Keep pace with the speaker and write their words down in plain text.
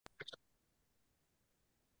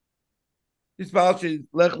This parsha is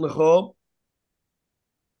Lech Lecha.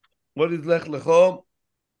 What is Lech Lecha?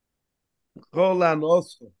 Kol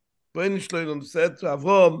Oscha. Ben Shloim said to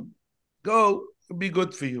Avram, "Go, it'll be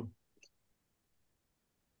good for you."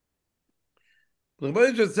 The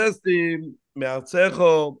Rebbe says to him,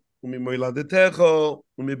 "Me'artzecho, u'mimoiladetecho,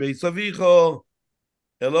 u'mibeis avicho,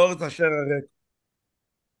 el oretz asher arek."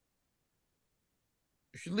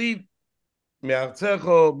 You should leave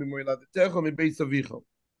Me'artzecho, u'mimoiladetecho, u'mibeis avicho.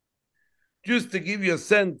 Just to give you a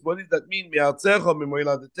sense, what does that mean? Me'artzecho,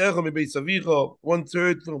 u'mimoiladetecho, u'mibeis avicho. One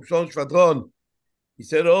third from Shon Shvadron. He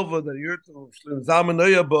said over the year of Shlomo Zalman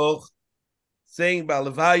Neuerbuch, saying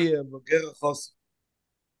Balavaye V'Gerach Chosid.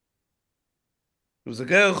 There was a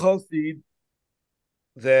Gerach Chosid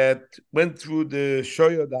that went through the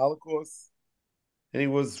Shoah, the Holocaust, and he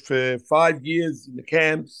was for 5 years in the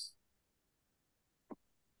camps.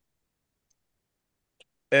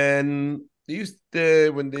 And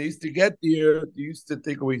when they used to get there, they used to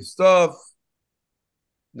take away stuff.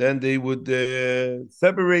 Then they would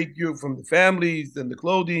separate you from the families and the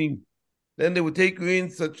clothing. Then they would take you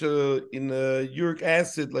in a uric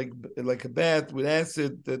acid, like a bath with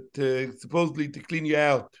acid that supposedly to clean you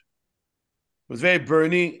out. It was very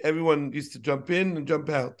burning. Everyone used to jump in and jump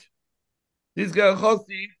out. This guy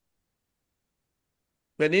Chossi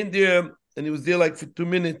went in there and he was there like for 2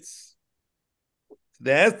 minutes. So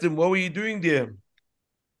they asked him, "What were you doing there?"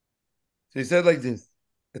 So he said like this: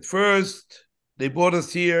 "At first, they brought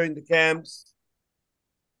us here in the camps,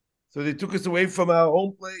 so they took us away from our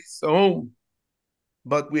own place, our home.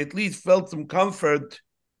 But we at least felt some comfort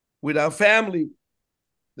with our family.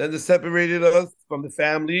 Then they separated us from the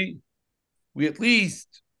family. We at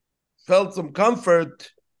least felt some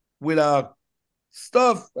comfort with our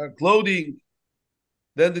stuff, our clothing.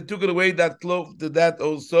 Then they took it away, that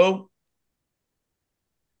also.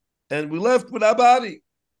 And we left with our body.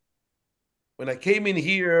 When I came in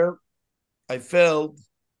here, I felt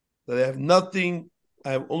that I have nothing.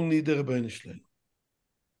 I have only the Rebbeinu Shlem."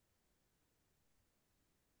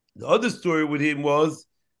 The other story with him was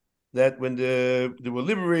that when they were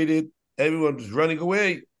liberated, everyone was running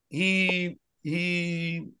away. He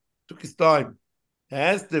took his time. I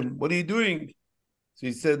asked him, "What are you doing?" So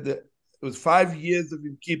he said that it was 5 years of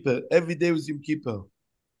Yom Kippur. Every day was Yom Kippur.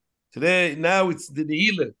 Now it's the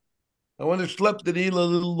Nehila. I want to schlep the Nehila a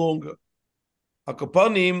little longer.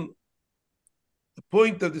 Akapanim, the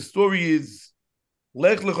point of the story is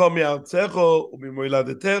Lech Lecha mi'artzecho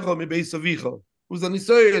u'mimoiladetecho mi'beis avicho. Who's an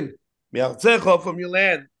Nisayon? Mi'artzecho, from your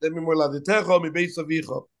land, then mimoiladetecho mi'beis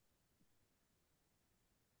avicho.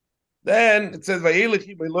 Then it says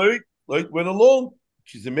Vayelechi Loit. Loit went along,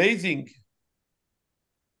 which is amazing.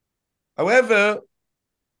 However,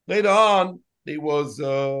 later on, there was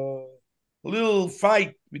a little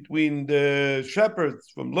fight between the shepherds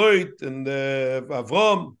from Loit and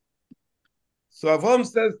Avram. So Avram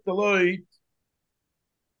says to Loit,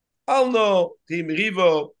 "I'll know, Team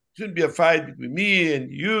Rivo, shouldn't be a fight between me and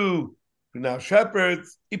you, between our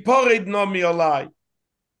shepherds. Iporid no mi olai.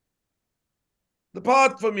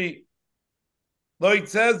 Depart from me." Loit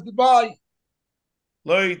says goodbye.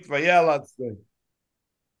 Loit vayalatz.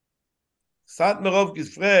 Satmerov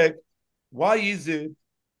gefragt, why is it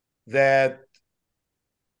that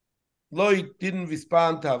Loit didn't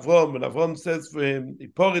respond to Avram, and Avram says for him,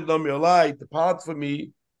 "Iporid no mi olai, depart from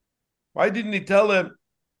me." Why didn't he tell him,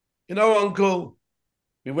 "Uncle,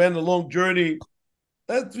 we went a long journey.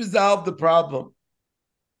 Let's resolve the problem."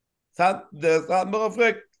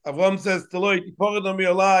 Avram says to Loit, "Iporid no mi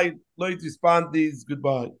olai." Loit responds,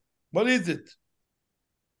 "Goodbye." What is it?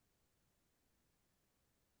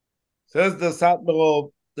 Says the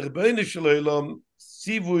Satmarov, the Rebbeinu Shalom,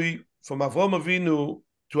 Sivui from Avram Avinu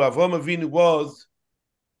to Avram Avinu was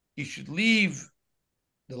he should leave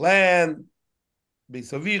the land,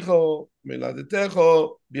 Beis Avicho,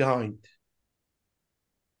 Meladetecho, behind.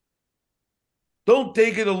 Don't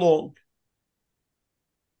take it along.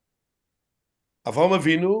 Avram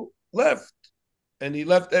Avinu left, and he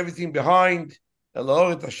left everything behind.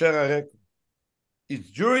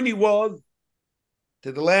 His journey was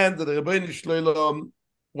to the land that the Rebbeinu Shalom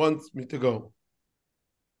wants me to go.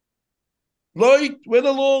 Loit went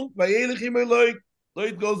along.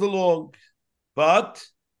 Loit goes along.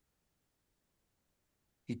 But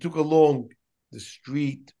he took along the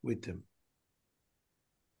street with him.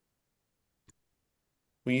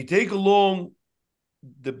 When you take along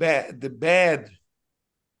the bad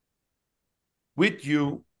with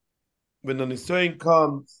you, when the Nisayon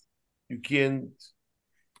comes, you can't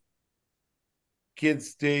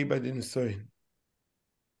stay by the Nisayon.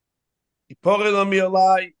 Iporid on me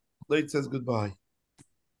alive. Loit says goodbye.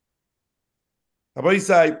 Rabbi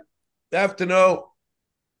Yisai, have to know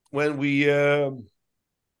when we at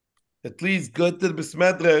least go to the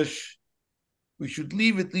Besmedrash, we should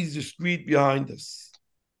leave at least the street behind us.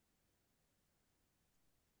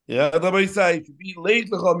 Yeah, Rabbi say, it should be Lech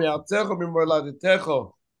Lecha me'artzecha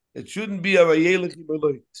mimoladetecha. It shouldn't be a vayelech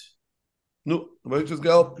ibeloit. No, Rabbi just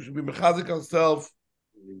help. We should be mechazik ourselves,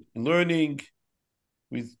 learning.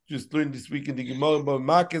 We just learned this week in the Gemara about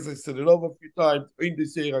Marcus. I said it over a few times. In the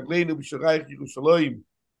Seir Agleinu b'Sharayich Yerushalayim.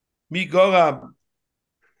 Mi Goram.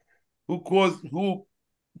 Who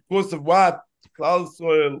because of what? Klal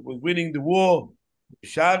Yisrael was winning the war.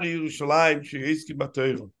 Shari Yerushalayim she'eskim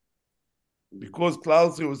b'Torah. Because Klal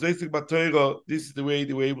Yisrael was eskim b'Torah, this is the way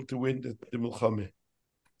they were able to win the Milchame.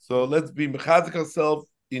 So let's be mechazik ourselves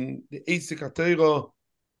in the esik HaTorah,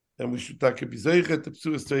 and we should take a bizoichet the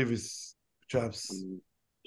Psuras Tevis. Chaps.